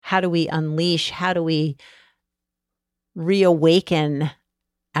How do we unleash? How do we reawaken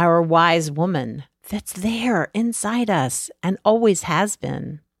our wise woman that's there inside us and always has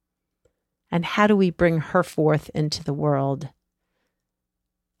been? And how do we bring her forth into the world?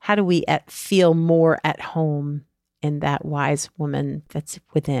 How do we feel more at home in that wise woman that's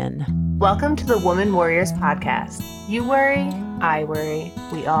within? Welcome to the Woman Warriors Podcast. You worry, I worry,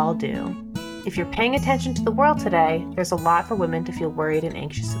 we all do. If you're paying attention to the world today, there's a lot for women to feel worried and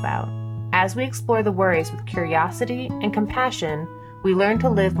anxious about. As we explore the worries with curiosity and compassion, we learn to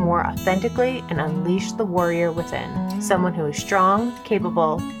live more authentically and unleash the warrior within, someone who is strong,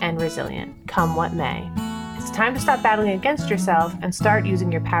 capable, and resilient, come what may. It's time to stop battling against yourself and start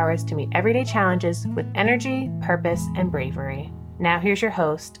using your powers to meet everyday challenges with energy, purpose, and bravery. Now here's your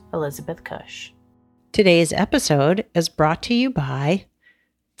host, Elizabeth Cush. Today's episode is brought to you by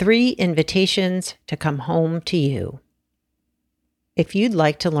 3 Invitations to Come Home to You. If you'd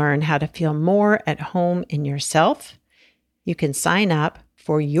like to learn how to feel more at home in yourself, you can sign up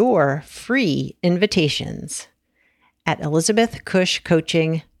for your free invitations at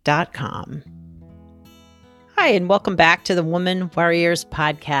elizabethcushcoaching.com. Hi, and welcome back to the Woman Warriors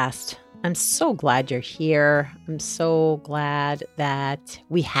Podcast. I'm so glad you're here. I'm so glad that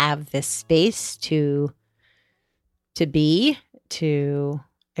we have this space to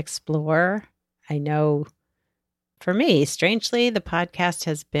explore. I know for me, strangely, the podcast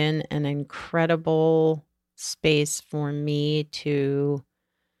has been an incredible space for me to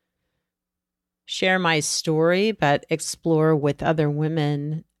share my story, but explore with other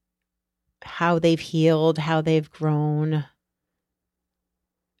women how they've healed, how they've grown,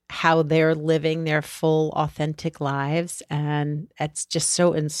 how they're living their full, authentic lives. And it's just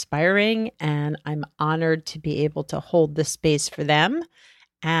so inspiring. And I'm honored to be able to hold the space for them.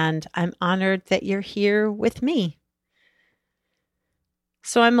 And I'm honored that you're here with me.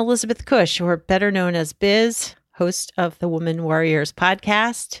 So I'm Elizabeth Cush, or better known as Biz, host of the Woman Warriors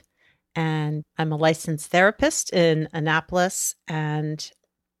Podcast. And I'm a licensed therapist in Annapolis and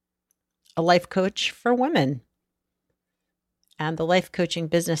a life coach for women. And the life coaching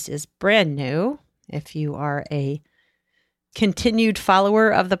business is brand new. If you are a continued follower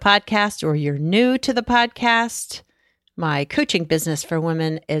of the podcast or you're new to the podcast, my coaching business for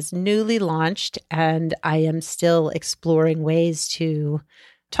women is newly launched, and I am still exploring ways to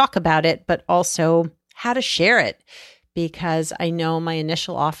talk about it, but also how to share it, because I know my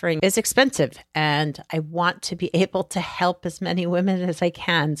initial offering is expensive and I want to be able to help as many women as I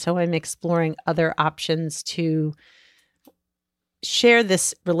can. So I'm exploring other options to share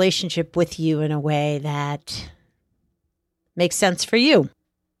this relationship with you in a way that makes sense for you.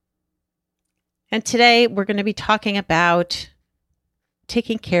 And today we're going to be talking about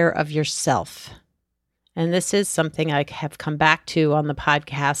taking care of yourself. And this is something I have come back to on the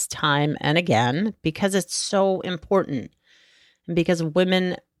podcast time and again because it's so important. And because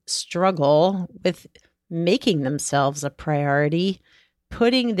women struggle with making themselves a priority,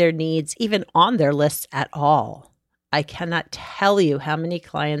 putting their needs even on their lists at all. I cannot tell you how many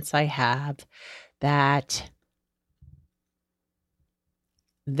clients I have that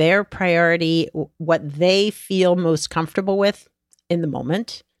their priority, what they feel most comfortable with in the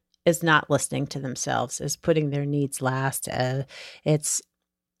moment, is not listening to themselves, is putting their needs last. It's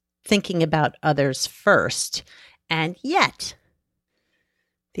thinking about others first. And yet,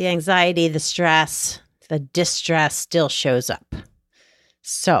 the anxiety, the stress, the distress still shows up.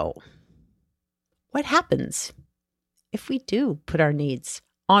 So, what happens if we do put our needs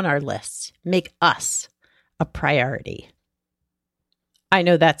on our lists, make us a priority? I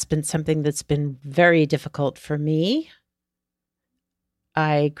know that's been something that's been very difficult for me.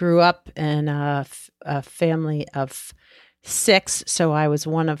 I grew up in a family of 6, so I was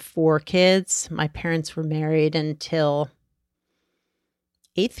one of 4 kids. My parents were married until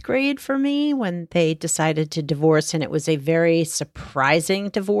 8th grade for me when they decided to divorce, and it was a very surprising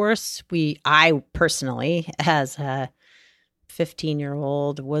divorce. I personally, as a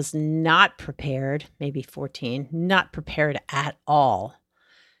 15-year-old, was not prepared, maybe 14, not prepared at all.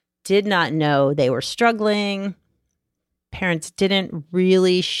 Did not know they were struggling. Parents didn't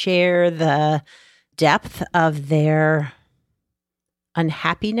really share the depth of their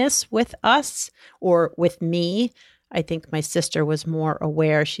unhappiness with us or with me. I think my sister was more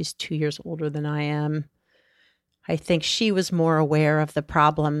aware. She's 2 years older than I am. I think she was more aware of the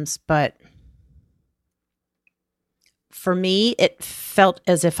problems, but for me, it felt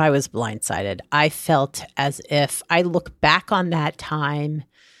as if I was blindsided. I felt as if I look back on that time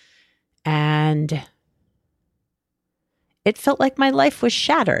and it felt like my life was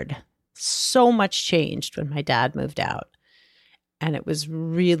shattered. So much changed when my dad moved out. And it was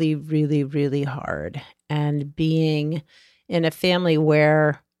really, really, really hard. And being in a family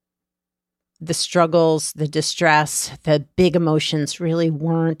where the struggles, the distress, the big emotions really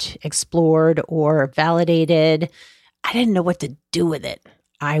weren't explored or validated, I didn't know what to do with it.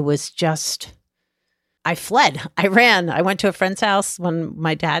 I fled. I ran. I went to a friend's house when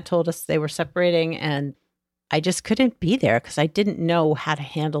my dad told us they were separating, and I just couldn't be there because I didn't know how to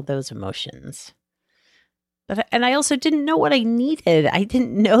handle those emotions. And I also didn't know what I needed. I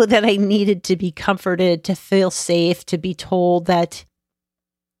didn't know that I needed to be comforted, to feel safe, to be told that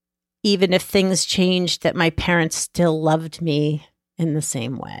even if things changed, that my parents still loved me in the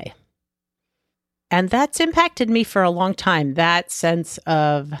same way. And that's impacted me for a long time, that sense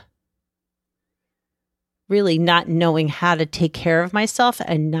of really not knowing how to take care of myself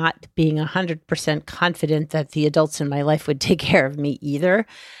and not being 100% confident that the adults in my life would take care of me either.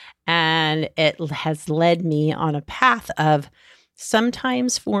 And it has led me on a path of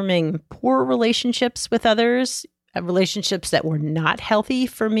sometimes forming poor relationships with others, relationships that were not healthy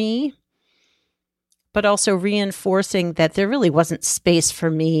for me, but also reinforcing that there really wasn't space for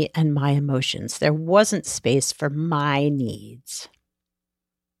me and my emotions. There wasn't space for my needs.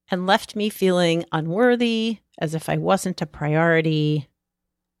 And left me feeling unworthy, as if I wasn't a priority.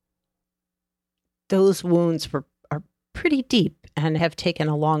 Those wounds are pretty deep and have taken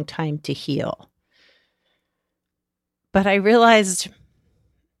a long time to heal. But I realized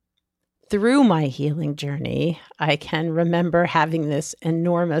through my healing journey, I can remember having this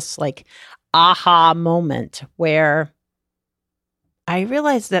enormous aha moment where I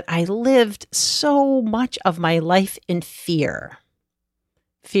realized that I lived so much of my life in fear.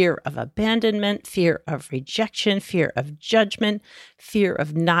 Fear of abandonment, fear of rejection, fear of judgment, fear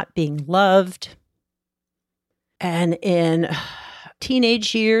of not being loved. And in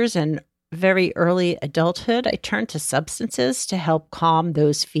teenage years and very early adulthood, I turned to substances to help calm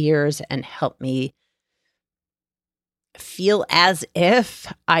those fears and help me feel as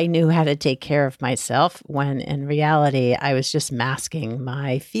if I knew how to take care of myself, when in reality, I was just masking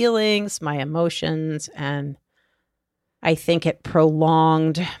my feelings, my emotions, and I think it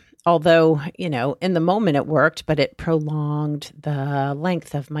prolonged, although, in the moment it worked, but it prolonged the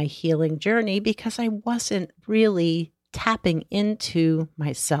length of my healing journey because I wasn't really tapping into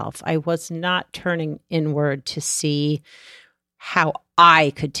myself. I was not turning inward to see how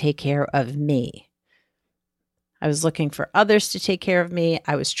I could take care of me. I was looking for others to take care of me.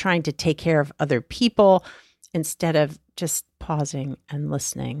 I was trying to take care of other people instead of just pausing and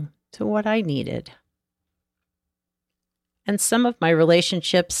listening to what I needed. And some of my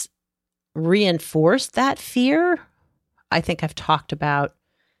relationships reinforced that fear. I think I've talked about,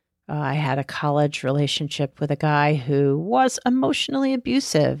 I had a college relationship with a guy who was emotionally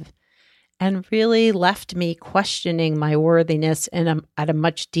abusive and really left me questioning my worthiness at a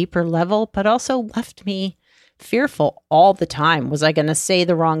much deeper level, but also left me fearful all the time. Was I going to say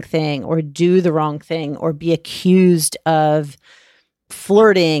the wrong thing or do the wrong thing or be accused of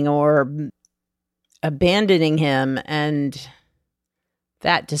flirting or abandoning him? And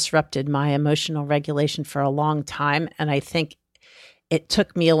that disrupted my emotional regulation for a long time. And I think it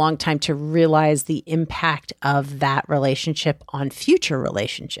took me a long time to realize the impact of that relationship on future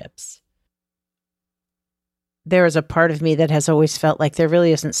relationships. There is a part of me that has always felt like there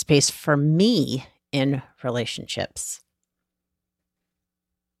really isn't space for me in relationships.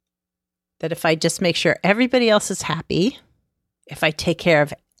 That if I just make sure everybody else is happy, if I take care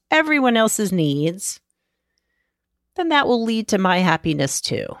of everyone else's needs, then that will lead to my happiness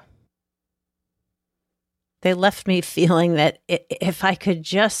too. They left me feeling that if I could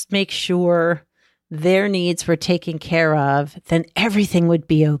just make sure their needs were taken care of, then everything would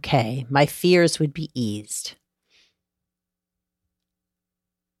be okay. My fears would be eased.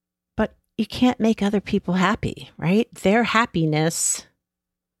 But you can't make other people happy, right? Their happiness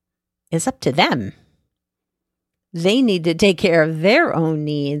is up to them. They need to take care of their own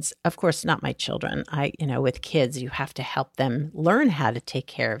needs. Of course, not my children. With kids, you have to help them learn how to take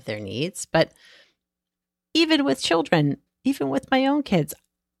care of their needs. But even with children, even with my own kids,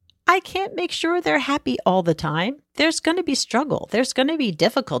 I can't make sure they're happy all the time. There's going to be struggle. There's going to be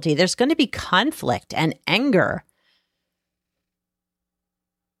difficulty. There's going to be conflict and anger.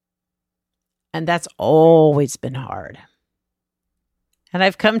 And that's always been hard. And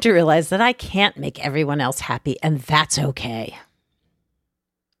I've come to realize that I can't make everyone else happy, and that's okay.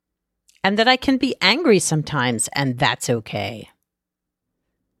 And that I can be angry sometimes, and that's okay.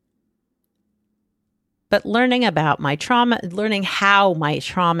 But learning about my trauma, learning how my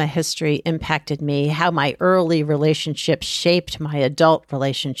trauma history impacted me, how my early relationships shaped my adult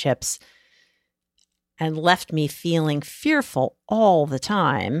relationships, and left me feeling fearful all the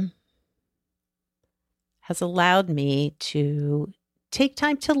time has allowed me to take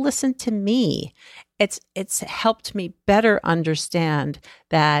time to listen to me. It's helped me better understand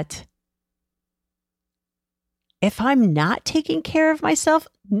that if I'm not taking care of myself,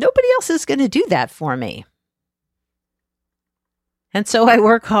 nobody else is going to do that for me. And so I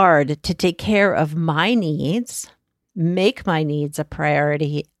work hard to take care of my needs, make my needs a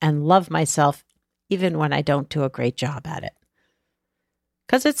priority, and love myself even when I don't do a great job at it.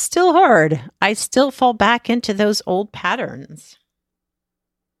 Because it's still hard. I still fall back into those old patterns.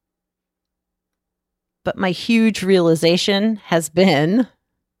 But my huge realization has been,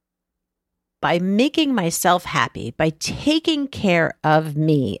 by making myself happy, by taking care of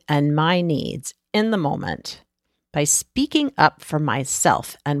me and my needs in the moment, by speaking up for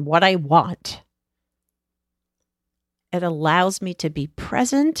myself and what I want, it allows me to be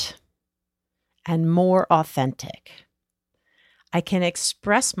present and more authentic. I can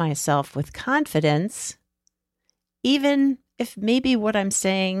express myself with confidence, even if maybe what I'm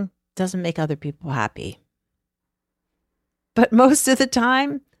saying doesn't make other people happy. But most of the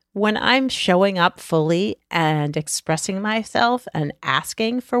time, when I'm showing up fully and expressing myself and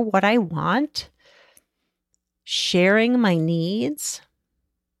asking for what I want, sharing my needs,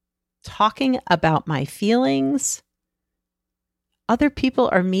 talking about my feelings, other people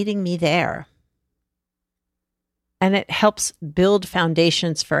are meeting me there. And it helps build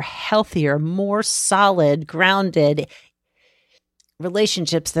foundations for healthier, more solid, grounded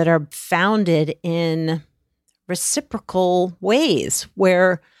relationships that are founded in reciprocal ways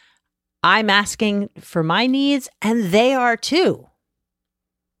where I'm asking for my needs and they are too.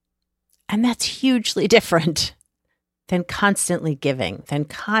 And that's hugely different than constantly giving, than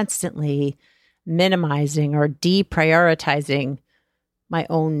constantly minimizing or deprioritizing my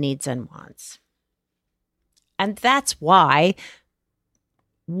own needs and wants. And that's why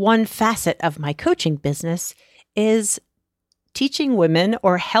one facet of my coaching business is teaching women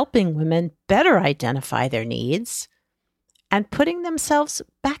or helping women better identify their needs and putting themselves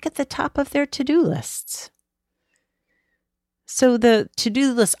back at the top of their to-do lists. So the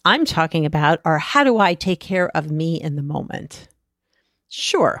to-do lists I'm talking about are, how do I take care of me in the moment?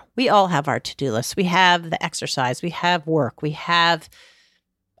 Sure, we all have our to-do lists. We have the exercise, we have work, we have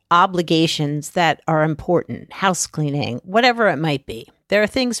obligations that are important, house cleaning, whatever it might be. There are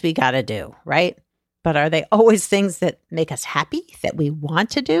things we got to do, right? But are they always things that make us happy, that we want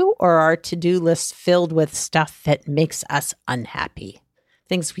to do, or are to-do lists filled with stuff that makes us unhappy,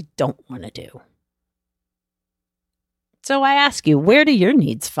 things we don't want to do? So I ask you, where do your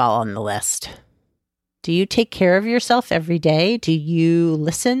needs fall on the list? Do you take care of yourself every day? Do you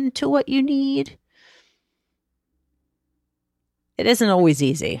listen to what you need? It isn't always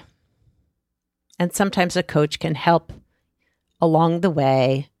easy. And sometimes a coach can help along the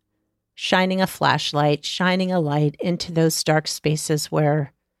way, shining a flashlight, shining a light into those dark spaces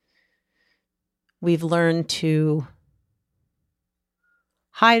where we've learned to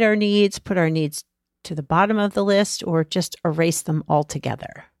hide our needs, put our needs to the bottom of the list, or just erase them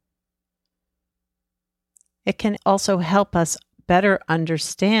altogether. It can also help us better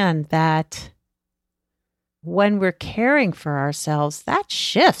understand that when we're caring for ourselves, that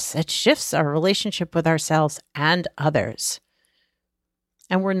shifts. It shifts our relationship with ourselves and others.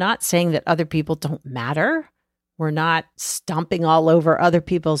 And we're not saying that other people don't matter. We're not stomping all over other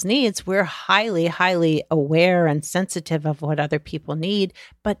people's needs. We're highly, highly aware and sensitive of what other people need.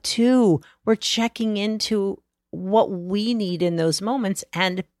 But two, we're checking into what we need in those moments.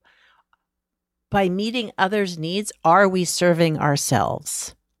 And by meeting others' needs, are we serving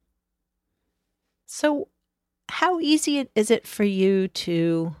ourselves? So how easy is it for you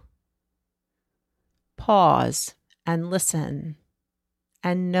to pause and listen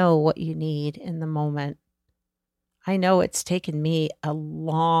and know what you need in the moment? I know it's taken me a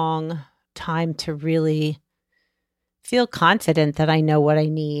long time to really feel confident that I know what I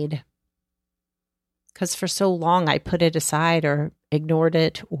need. Because for so long I put it aside or ignored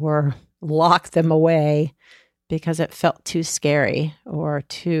it or locked them away because it felt too scary or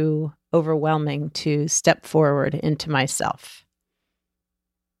too overwhelming to step forward into myself.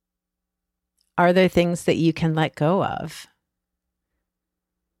 Are there things that you can let go of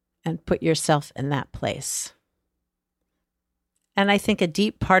and put yourself in that place? And I think a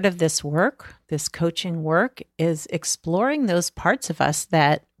deep part of this work, this coaching work, is exploring those parts of us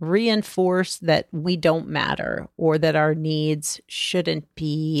that reinforce that we don't matter or that our needs shouldn't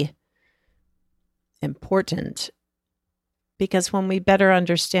be important. Because when we better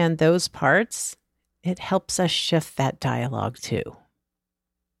understand those parts, it helps us shift that dialogue too.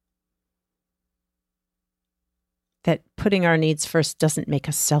 that putting our needs first doesn't make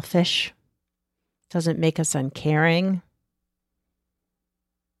us selfish, doesn't make us uncaring.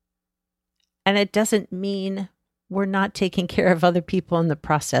 And it doesn't mean we're not taking care of other people in the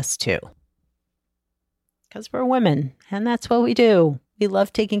process too. Because we're women, and that's what we do. We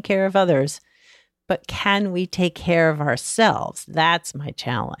love taking care of others. But can we take care of ourselves? That's my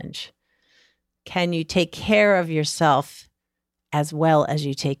challenge. Can you take care of yourself as well as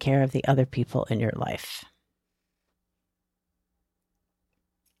you take care of the other people in your life?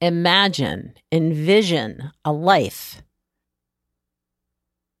 Envision a life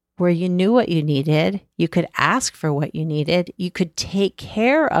where you knew what you needed, you could ask for what you needed, you could take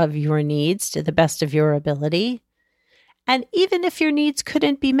care of your needs to the best of your ability, and even if your needs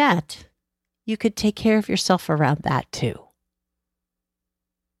couldn't be met, you could take care of yourself around that too.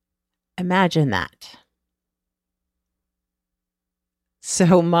 Imagine that.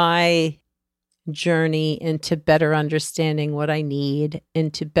 So my journey into better understanding what I need,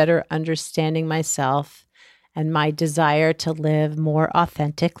 into better understanding myself, and my desire to live more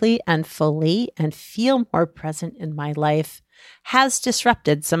authentically and fully and feel more present in my life has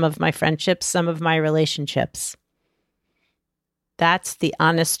disrupted some of my friendships, some of my relationships. That's the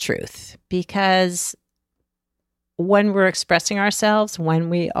honest truth, because when we're expressing ourselves, when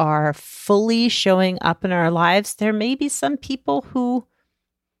we are fully showing up in our lives, there may be some people who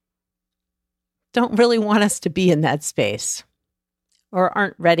don't really want us to be in that space, or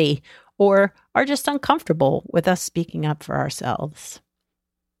aren't ready, or are just uncomfortable with us speaking up for ourselves.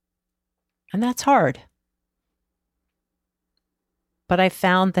 And that's hard. But I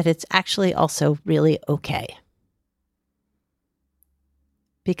found that it's actually also really okay.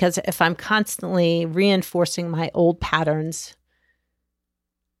 Because if I'm constantly reinforcing my old patterns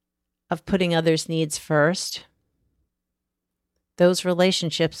of putting others' needs first, those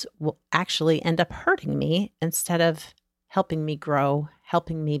relationships will actually end up hurting me instead of helping me grow,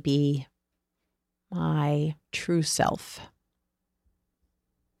 helping me be my true self.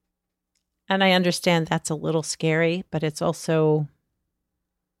 And I understand that's a little scary, but it's also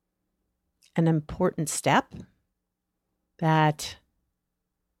an important step that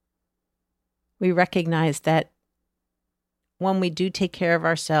we recognize that when we do take care of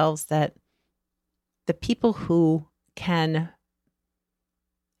ourselves, that the people who can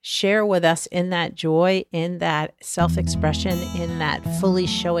share with us in that joy, in that self-expression, in that fully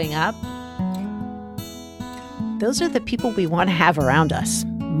showing up, those are the people we want to have around us.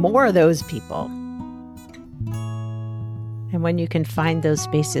 More of those people. And when you can find those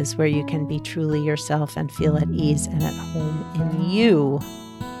spaces where you can be truly yourself and feel at ease and at home in you,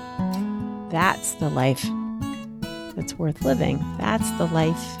 that's the life that's worth living. That's the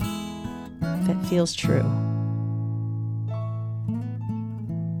life that feels true.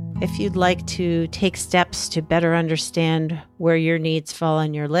 If you'd like to take steps to better understand where your needs fall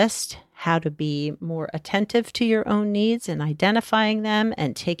on your list, how to be more attentive to your own needs and identifying them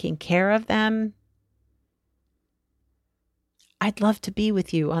and taking care of them, I'd love to be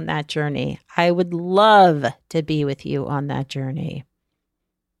with you on that journey. I would love to be with you on that journey.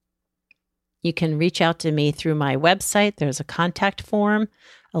 You can reach out to me through my website. There's a contact form,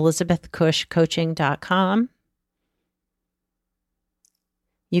 elizabethcushcoaching.com.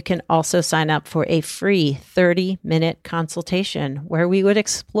 You can also sign up for a free 30-minute consultation where we would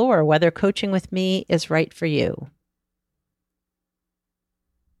explore whether coaching with me is right for you.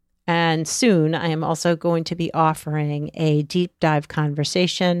 And soon, I am also going to be offering a deep dive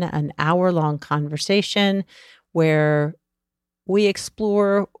conversation, an hour-long conversation where we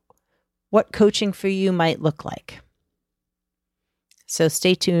explore what coaching for you might look like. So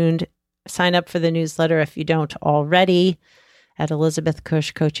stay tuned. Sign up for the newsletter if you don't already at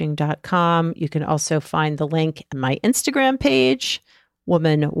elizabethcushcoaching.com. You can also find the link on my Instagram page,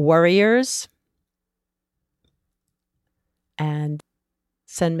 Woman Warriors, and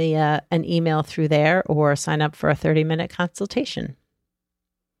send me an email through there or sign up for a 30-minute consultation.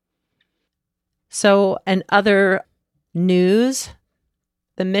 So, in other news,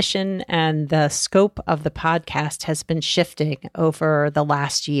 the mission and the scope of the podcast has been shifting over the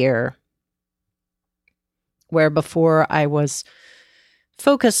last year, where before I was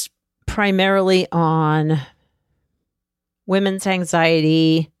focused primarily on women's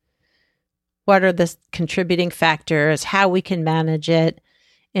anxiety, what are the contributing factors, how we can manage it,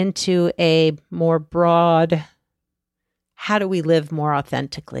 into a more broad, how do we live more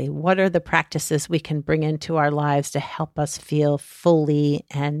authentically? What are the practices we can bring into our lives to help us feel fully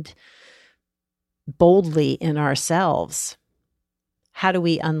and boldly in ourselves? How do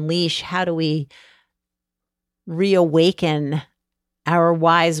we unleash? How do we reawaken our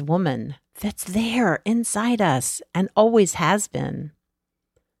wise woman that's there inside us and always has been?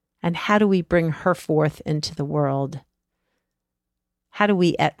 And how do we bring her forth into the world? How do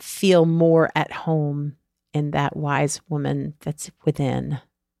we feel more at home in that wise woman that's within?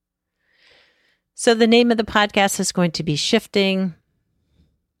 So the name of the podcast is going to be Shifting.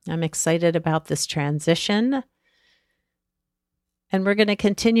 I'm excited about this transition. And we're going to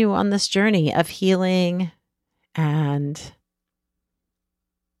continue on this journey of healing and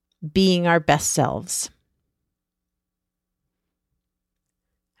being our best selves.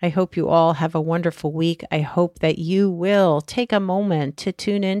 I hope you all have a wonderful week. I hope that you will take a moment to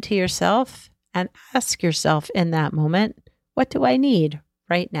tune into yourself and ask yourself in that moment, what do I need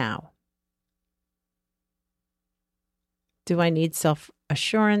right now? Do I need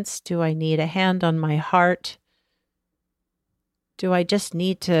self-assurance? Do I need a hand on my heart? Do I just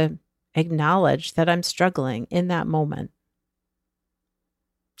need to acknowledge that I'm struggling in that moment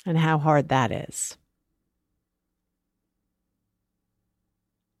and how hard that is?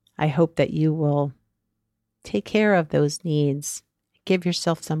 I hope that you will take care of those needs. Give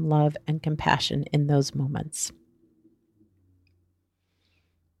yourself some love and compassion in those moments.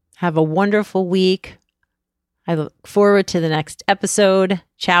 Have a wonderful week. I look forward to the next episode.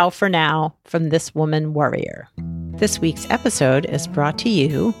 Ciao for now from This Woman Warrior. This week's episode is brought to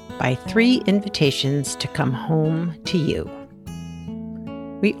you by 3 invitations to come home to you.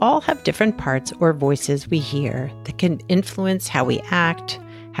 We all have different parts or voices we hear that can influence how we act,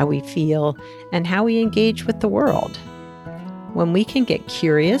 how we feel, and how we engage with the world. When we can get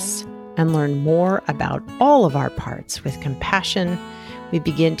curious and learn more about all of our parts with compassion, we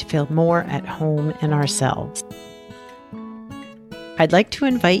begin to feel more at home in ourselves. I'd like to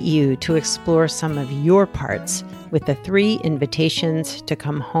invite you to explore some of your parts with the 3 invitations to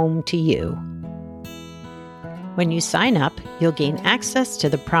come home to you. When you sign up, you'll gain access to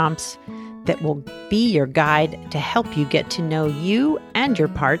the prompts that will be your guide to help you get to know you and your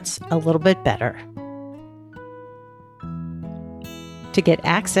parts a little bit better. To get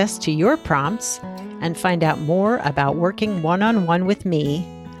access to your prompts and find out more about working one-on-one with me,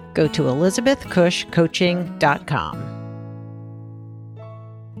 go to elizabethcushcoaching.com.